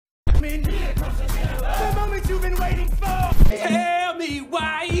The moment you've been waiting for. Tell me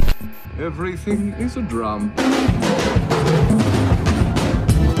why. Everything is a drum.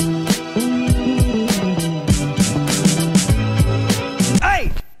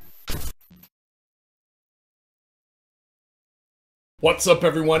 Hey! What's up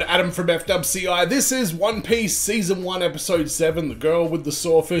everyone, Adam from FWCI. This is One Piece Season 1 Episode 7, The Girl with the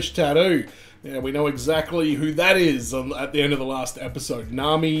Sawfish Tattoo. Yeah, we know exactly who that is at the end of the last episode.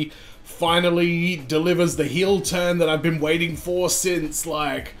 Nami finally delivers the heel turn that I've been waiting for since,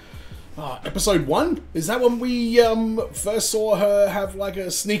 like, episode 1? Is that when we first saw her have like a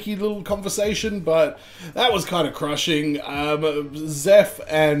sneaky little conversation? But that was kind of crushing. Zeph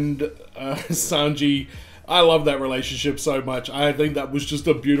and Sanji, I love that relationship so much. I think that was just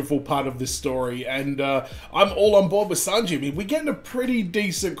a beautiful part of this story, and I'm all on board with Sanji. I mean, we're getting a pretty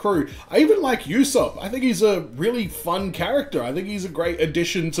decent crew. I even like Usopp. I think he's a really fun character. I think he's a great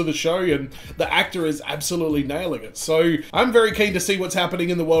addition to the show, and the actor is absolutely nailing it. So I'm very keen to see what's happening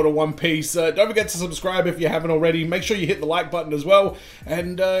in the world of One Piece. Don't forget to subscribe if you haven't already. Make sure you hit the like button as well,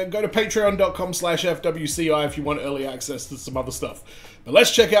 and go to patreon.com/FWCI if you want early access to some other stuff. But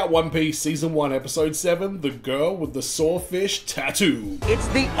let's check out One Piece Season 1, Episode 7, The Girl with the Sawfish Tattoo. It's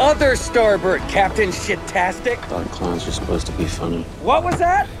the other starboard, Captain Shitastic. Thought clowns were supposed to be funny. What was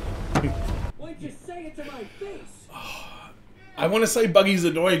that? Why'd you say it to my face? I want to say Buggy's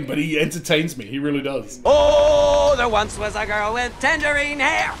annoying, but he entertains me. He really does. Oh, there once was a girl with tangerine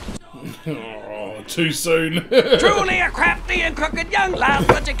hair. Oh, too soon. Truly a crafty and crooked young lass,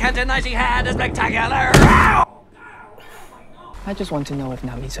 but you can't deny she had a spectacular... Ow! I just want to know if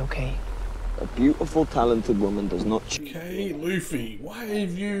Nami's okay. A beautiful, talented woman does not... Okay, Luffy, why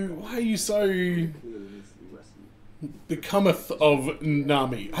are you so... becometh of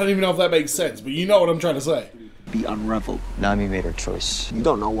Nami? I don't even know if that makes sense, but you know what I'm trying to say. Be unraveled. Nami made her choice. You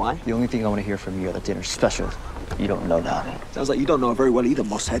don't know why? The only thing I want to hear from you at the dinner special, you don't know Nami. Sounds like you don't know her very well either,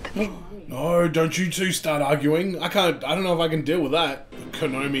 Mosshead. No, don't you two start arguing. I don't know if I can deal with that. The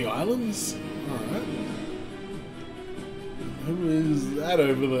Konomi Islands? Alright. Who is that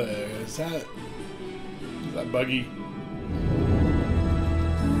over there? Is that Buggy?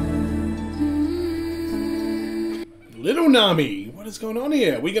 Little Nami, what is going on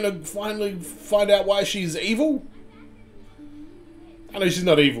here? Are we gonna finally find out why she's evil? I know she's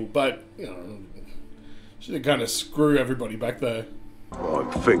not evil, but you know, she did kind of screw everybody back there. Oh,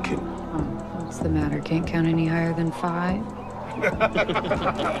 I'm thinking. What's the matter? Can't count any higher than 5?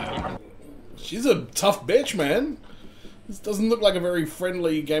 She's a tough bitch, man. This doesn't look like a very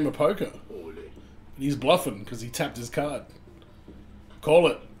friendly game of poker. He's bluffing because he tapped his card. Call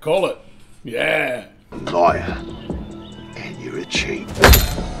it. Call it. Yeah. Liar. And you're a cheat.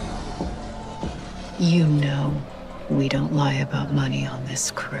 You know we don't lie about money on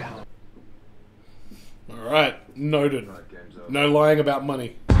this crew. Alright. Noted. No lying about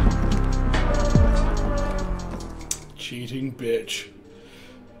money. Cheating bitch.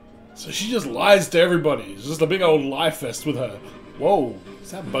 So she just lies to everybody. It's just a big old lie fest with her. Whoa,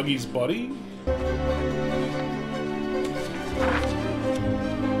 is that Buggy's body?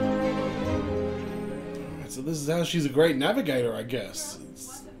 So this is how she's a great navigator, I guess.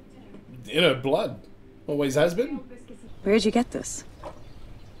 It's in her blood. Always has been. Where'd you get this?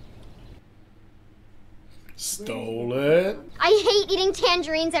 Stole it. I hate eating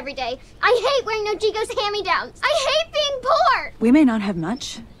tangerines every day. I hate wearing Nojiko's hand-me-downs. I hate being poor! We may not have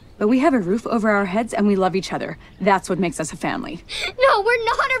much, but we have a roof over our heads and we love each other. That's what makes us a family. No, we're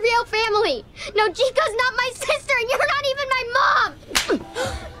not a real family. Nojiko's not my sister and you're not even my mom!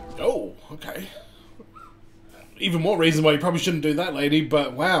 Oh, okay. Even more reason why you probably shouldn't do that, lady,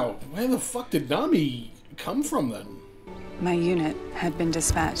 but wow. Where the fuck did Nami come from then? My unit had been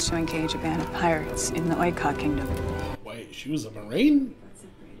dispatched to engage a band of pirates in the Oika Kingdom. Wait, she was a Marine?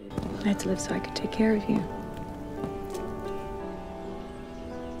 I had to live so I could take care of you.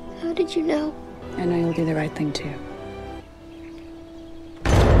 How did you know? I know you'll do the right thing too.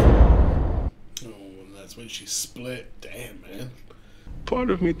 Oh, and that's when she split. Damn, man.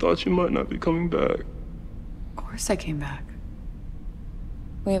 Part of me thought you might not be coming back. Of course I came back.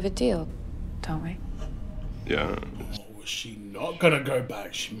 We have a deal, don't we? Yeah. Oh, was she not gonna go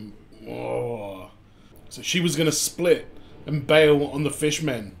back? So she was gonna split and bail on the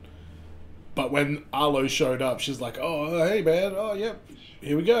fishmen. But when Arlo showed up, she's like, oh, hey, man. Oh, yep.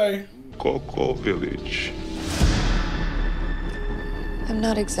 Here we go. Coco Village. I'm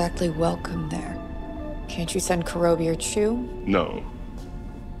not exactly welcome there. Can't you send Kurobi or Chu? No.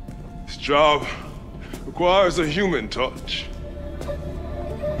 This job requires a human touch.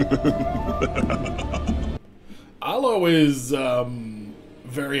 Arlo is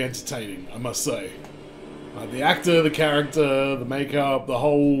very entertaining, I must say. The actor, the character, the makeup, the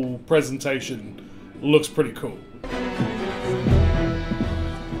whole presentation looks pretty cool.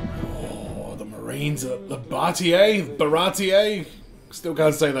 Oh, the Marines, the Baratier? Still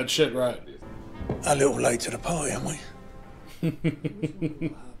can't say that shit right. A little late to the party, aren't we?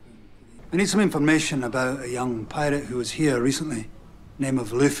 I need some information about a young pirate who was here recently. Name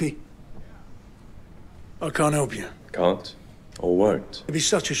of Luffy. I can't help you. Can't or won't. It'd be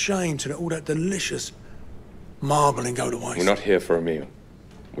such a shame to let all that delicious marbling go to waste. We're not here for a meal.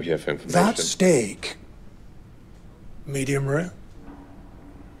 We're here for information. That steak, medium rare?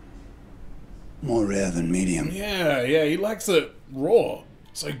 More rare than medium. Yeah, he likes it raw.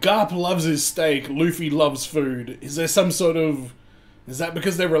 So Garp loves his steak, Luffy loves food. Is there some sort of... Is that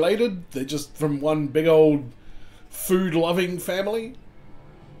because they're related? They're just from one big old food-loving family?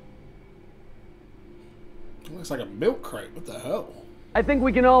 It looks like a milk crate. What the hell? I think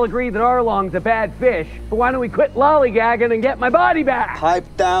we can all agree that Arlong's a bad fish, but why don't we quit lollygagging and get my body back? Pipe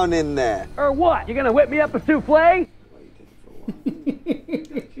down in there. Or what? You gonna whip me up a souffle?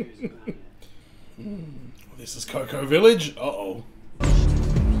 This is Cocoa Village? Uh-oh.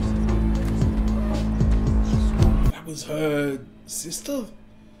 That was her sister?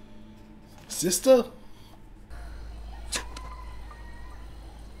 Sister?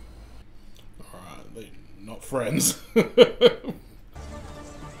 Alright, they're not friends.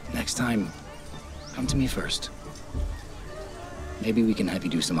 Next time, come to me first. Maybe we can have you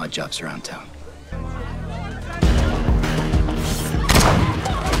do some odd jobs around town.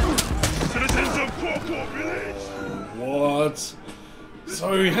 Citizens of Cocoa Village! What?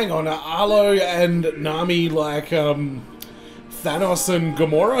 So, hang on, are Arlo and Nami like, Thanos and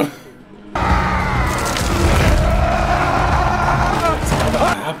Gamora? Did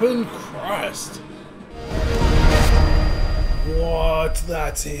that happen? Christ. What?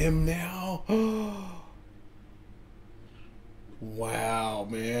 That's him now? Wow,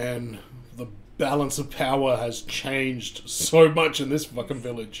 man. The balance of power has changed so much in this fucking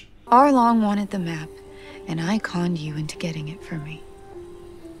village. Arlong wanted the map, and I conned you into getting it for me.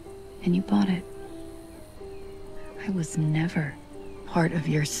 And you bought it. I was never part of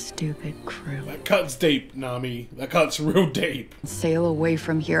your stupid crew. That cuts deep, Nami. That cuts real deep. Sail away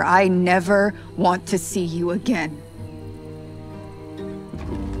from here. I never want to see you again.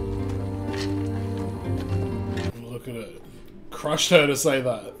 Look at it. Crushed her to say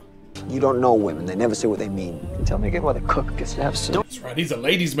that. You don't know women. They never say what they mean. Tell me again why the cook gets to have soup. That's right. He's a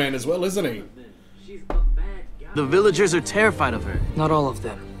ladies' man as well, isn't he? The villagers are terrified of her. Not all of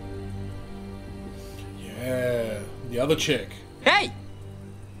them. Yeah. The other chick. Hey!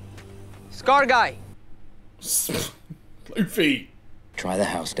 Scar guy. Luffy. Try the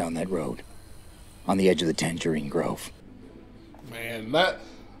house down that road, on the edge of the Tangerine Grove. Man, that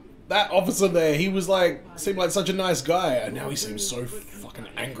officer there, he was like, seemed like such a nice guy, and now he seems so fucking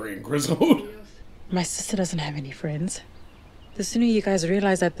angry and grizzled. My sister doesn't have any friends. The sooner you guys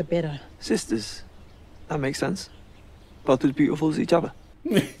realize that, the better. Sisters. That makes sense. Both as beautiful as each other.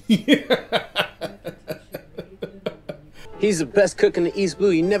 He's the best cook in the East Blue.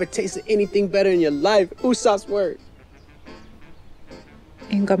 You never tasted anything better in your life. Usopp's word.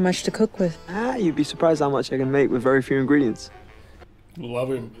 Ain't got much to cook with. You'd be surprised how much I can make with very few ingredients.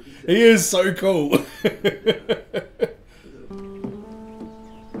 Love him. He is so cool.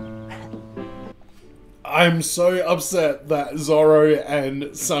 I'm so upset that Zoro and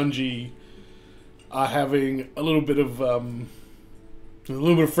Sanji are having a little bit of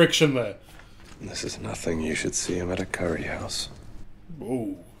friction there. This is nothing. You should see him at a curry house.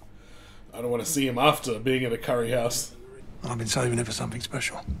 Ooh. I don't want to see him after being at a curry house. I've been saving it for something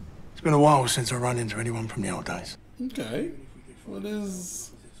special. It's been a while since I run into anyone from the old days. Okay.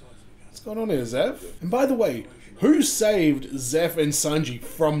 What's going on here, Zeph? And by the way, who saved Zeph and Sanji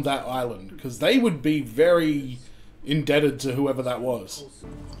from that island? Because they would be very indebted to whoever that was.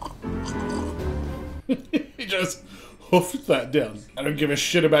 He just hoofed that down. I don't give a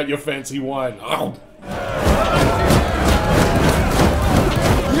shit about your fancy wine. Oh.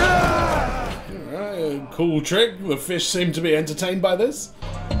 Alright, cool trick. The fish seem to be entertained by this.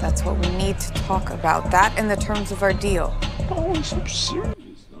 That's what we need to talk about. That in the terms of our deal. Oh, it's absurd.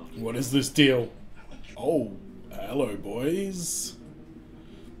 What is this deal? Oh, hello, boys.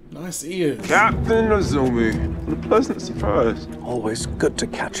 Nice ears. Captain Azumi, what a pleasant surprise. Always good to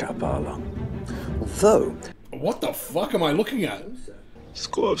catch up, Arlong. Although... What the fuck am I looking at? Let's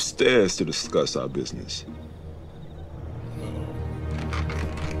go upstairs to discuss our business.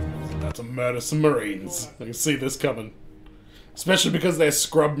 About to murder some Marines. I can see this coming. Especially because they're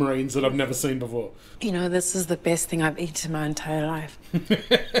scrub marines that I've never seen before. You know, this is the best thing I've eaten in my entire life.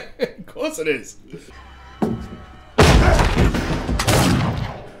 Of course it is.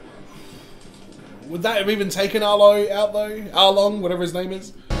 Would that have even taken Arlo out though? Arlong, whatever his name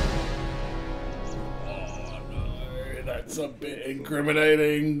is? Oh no, that's a bit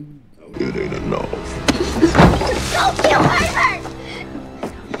incriminating. It ain't enough. Don't kill her!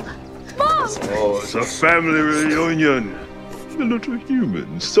 Mom! Oh, it's a family reunion. The little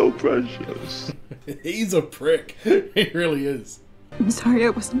human, so precious. He's a prick. He really is. I'm sorry I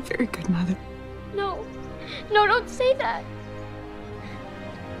wasn't a very good mother. No. No, don't say that.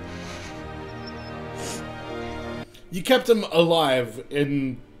 You kept him alive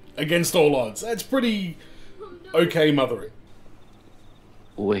in against all odds. That's pretty okay mothering.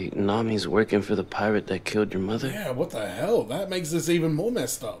 Wait, Nami's working for the pirate that killed your mother? Yeah, what the hell? That makes this even more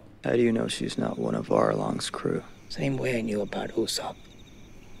messed up. How do you know she's not one of Arlong's crew? Same way I knew about Usopp.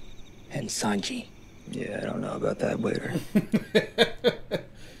 And Sanji. Yeah, I don't know about that waiter.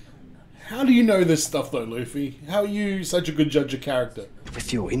 How do you know this stuff though, Luffy? How are you such a good judge of character?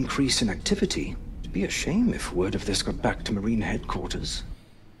 With your increase in activity, it'd be a shame if word of this got back to Marine headquarters.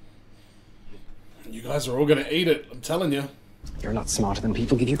 You guys are all gonna eat it, I'm telling you. You're not smarter than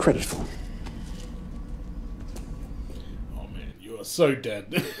people give you credit for. Oh man, you are so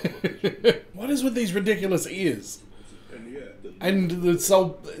dead. What is with these ridiculous ears? And the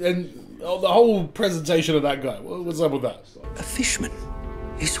whole presentation of that guy. What's up with that? A fishman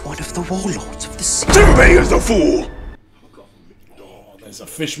is one of the warlords of the sea. Jinbei is the fool! Oh, there's a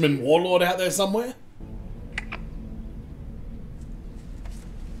fishman warlord out there somewhere?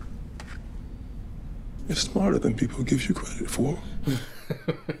 You're smarter than people give you credit for.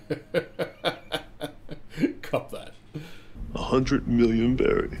 Cop that. 100 million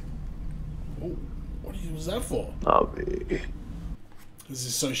berry. Ooh, what was that for? Nami. Is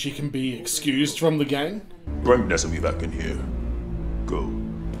this so she can be excused from the gang? Bring Nesami back in here. Go.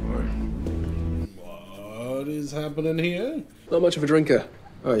 What is happening here? Not much of a drinker,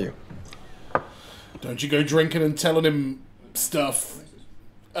 are you? Don't you go drinking and telling him stuff,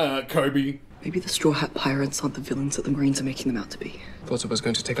 Kobe. Maybe the Straw Hat Pirates aren't the villains that the Marines are making them out to be. Thought it was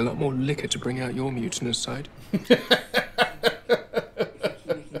going to take a lot more liquor to bring out your mutinous side.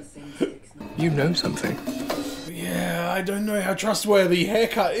 You know something. Yeah, I don't know how trustworthy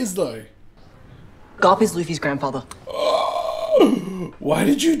haircut is though. Garp is Luffy's grandfather. Why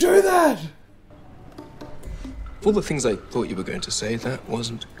did you do that? Of all the things I thought you were going to say, that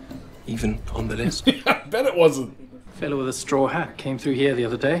wasn't even on the list. I bet it wasn't. Fellow with a straw hat came through here the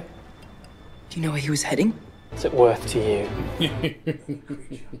other day. Do you know where he was heading? What's it worth to you?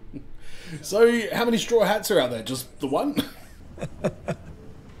 So, how many straw hats are out there? Just the one?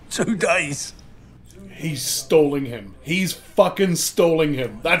 2 days. He's stalling him. He's fucking stalling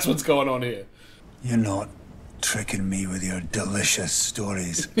him. That's what's going on here. You're not tricking me with your delicious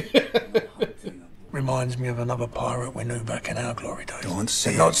stories. Reminds me of another pirate we knew back in our glory days. Don't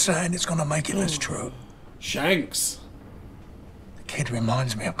say I'm not saying it's gonna make it less true. Shanks. The kid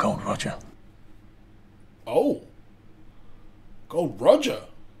reminds me of Gold Roger. Oh. Gold Roger?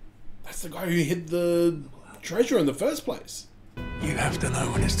 That's the guy who hid the treasure in the first place. You have to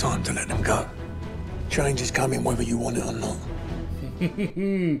know when it's time to let them go. Change is coming whether you want it or not.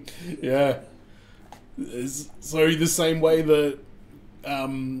 Yeah. So the same way that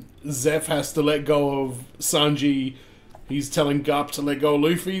Zeph has to let go of Sanji, he's telling Garp to let go of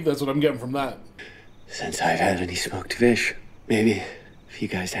Luffy. That's what I'm getting from that. Since I've had any smoked fish, maybe if you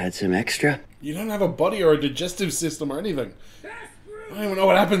guys had some extra. You don't have a body or a digestive system or anything. I don't even know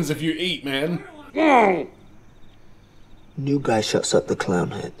what happens if you eat, man. New guy shuts up the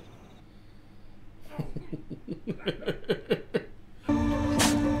clown head.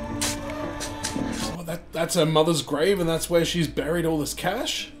 Oh, that's her mother's grave and that's where she's buried all this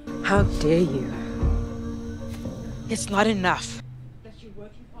cash? How dare you? It's not enough.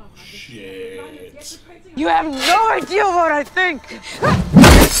 Shit. You have no idea what I think!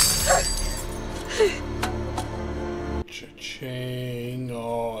 Cha-ching.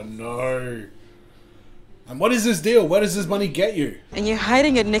 Oh no. And what is this deal? Where does this money get you? And you're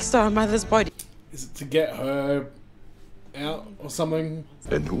hiding it next to our mother's body. Is it to get her out or something?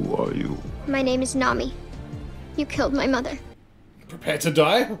 And who are you? My name is Nami. You killed my mother. Prepared to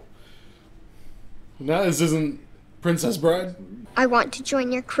die? No, this isn't Princess Bride. I want to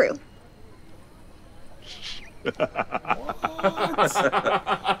join your crew. What?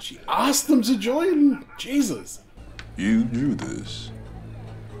 She asked them to join? Jesus. You do this.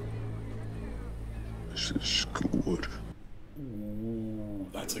 This is good. Ooh,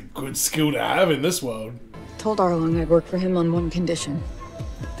 that's a good skill to have in this world. Told Arlong I'd work for him on one condition.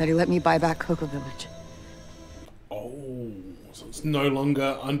 That he let me buy back Cocoa Village. Oh, so it's no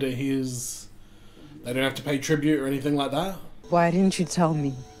longer under his... They don't have to pay tribute or anything like that? Why didn't you tell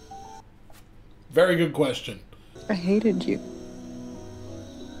me? Very good question. I hated you.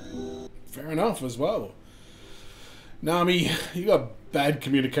 Fair enough as well. Nami, you got bad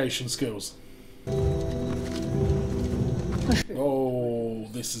communication skills. Oh,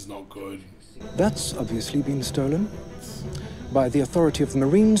 this is not good. That's obviously been stolen by the authority of the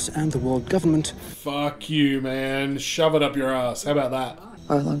Marines and the world government. Fuck you, man. Shove it up your ass. How about that?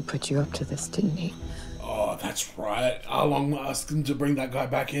 Arlong put you up to this, didn't he? Oh, that's right. Arlong asked him to bring that guy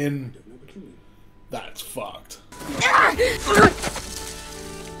back in. That's fucked.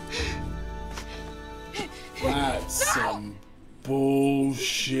 That's some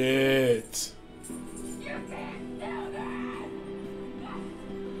bullshit.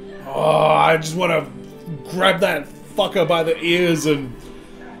 Oh, I just want to grab that fucker by the ears and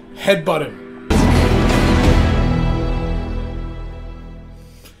headbutt him.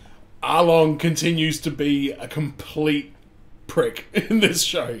 Arlong continues to be a complete prick in this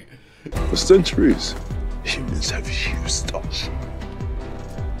show. For centuries, humans have used us.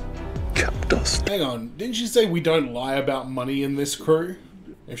 Kept us. Hang on, didn't she say we don't lie about money in this crew?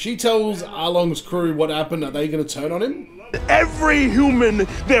 If she tells Arlong's crew what happened, are they going to turn on him? Every human,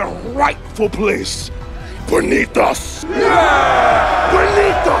 their rightful place beneath us. Yeah!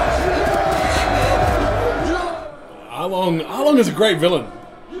 Beneath us. Arlong is a great villain.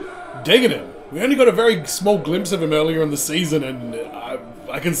 Digging him. We only got a very small glimpse of him earlier in the season, and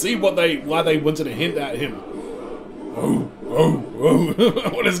I can see why they wanted to hint at him. Oh.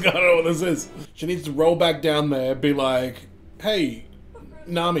 What is going on with this? She needs to roll back down there, be like, hey,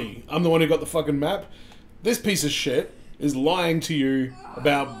 Nami, I'm the one who got the fucking map. This piece of shit is lying to you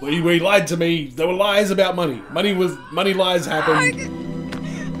about, he lied to me. There were lies about money. Money lies happened.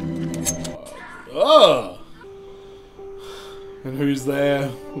 Oh. And who's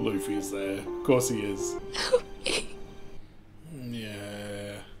there? Luffy's there. Of course he is.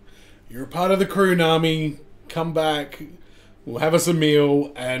 Yeah. You're a part of the crew, Nami. Come back. We'll have us a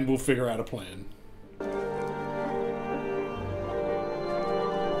meal and we'll figure out a plan.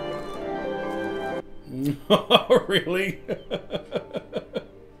 Oh, really?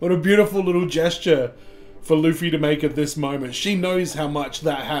 What a beautiful little gesture for Luffy to make at this moment. She knows how much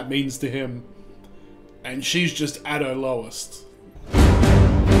that hat means to him, and she's just at her lowest.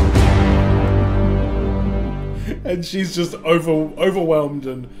 And she's just overwhelmed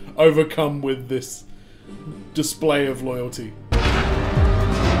and overcome with this display of loyalty.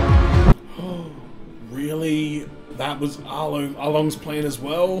 Really? That was Arlong's plan as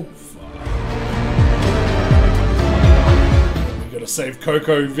well? We gotta save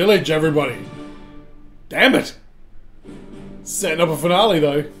Cocoa Village, everybody. Damn it! Setting up a finale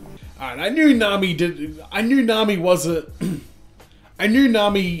though. Alright, I knew Nami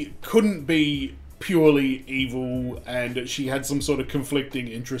couldn't be purely evil, and she had some sort of conflicting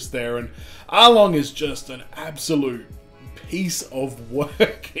interest there, and Arlong is just an absolute piece of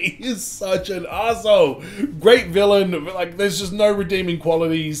work. He is such an asshole. Great villain, like there's just no redeeming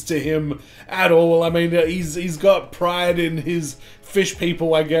qualities to him at all. I mean, he's got pride in his fish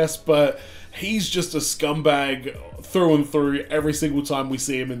people, I guess, but he's just a scumbag through and through every single time we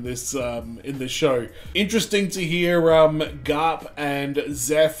see him in this show. Interesting to hear Garp and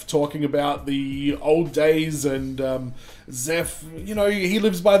Zeph talking about the old days, and Zeph, you know, he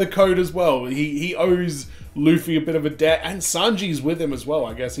lives by the code as well. He owes Luffy a bit of a debt, and Sanji's with him as well.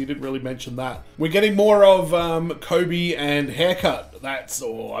 I guess he didn't really mention that. We're getting more of Kobe and Haircut.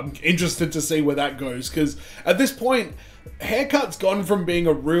 I'm interested to see where that goes, because at this point, Haircut's gone from being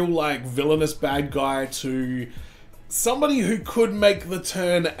a real like villainous bad guy to somebody who could make the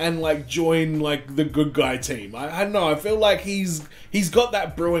turn and like join like the good guy team. I don't know, I feel like he's got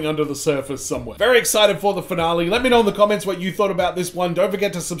that brewing under the surface somewhere. Very excited for the finale. Let me know in the comments what you thought about this one. Don't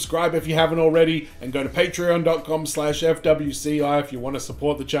forget to subscribe if you haven't already, and go to patreon.com/FWCI if you want to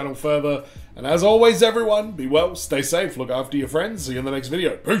support the channel further. And as always, everyone, be well, stay safe, look after your friends. See you in the next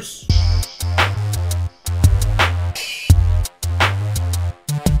video. Peace!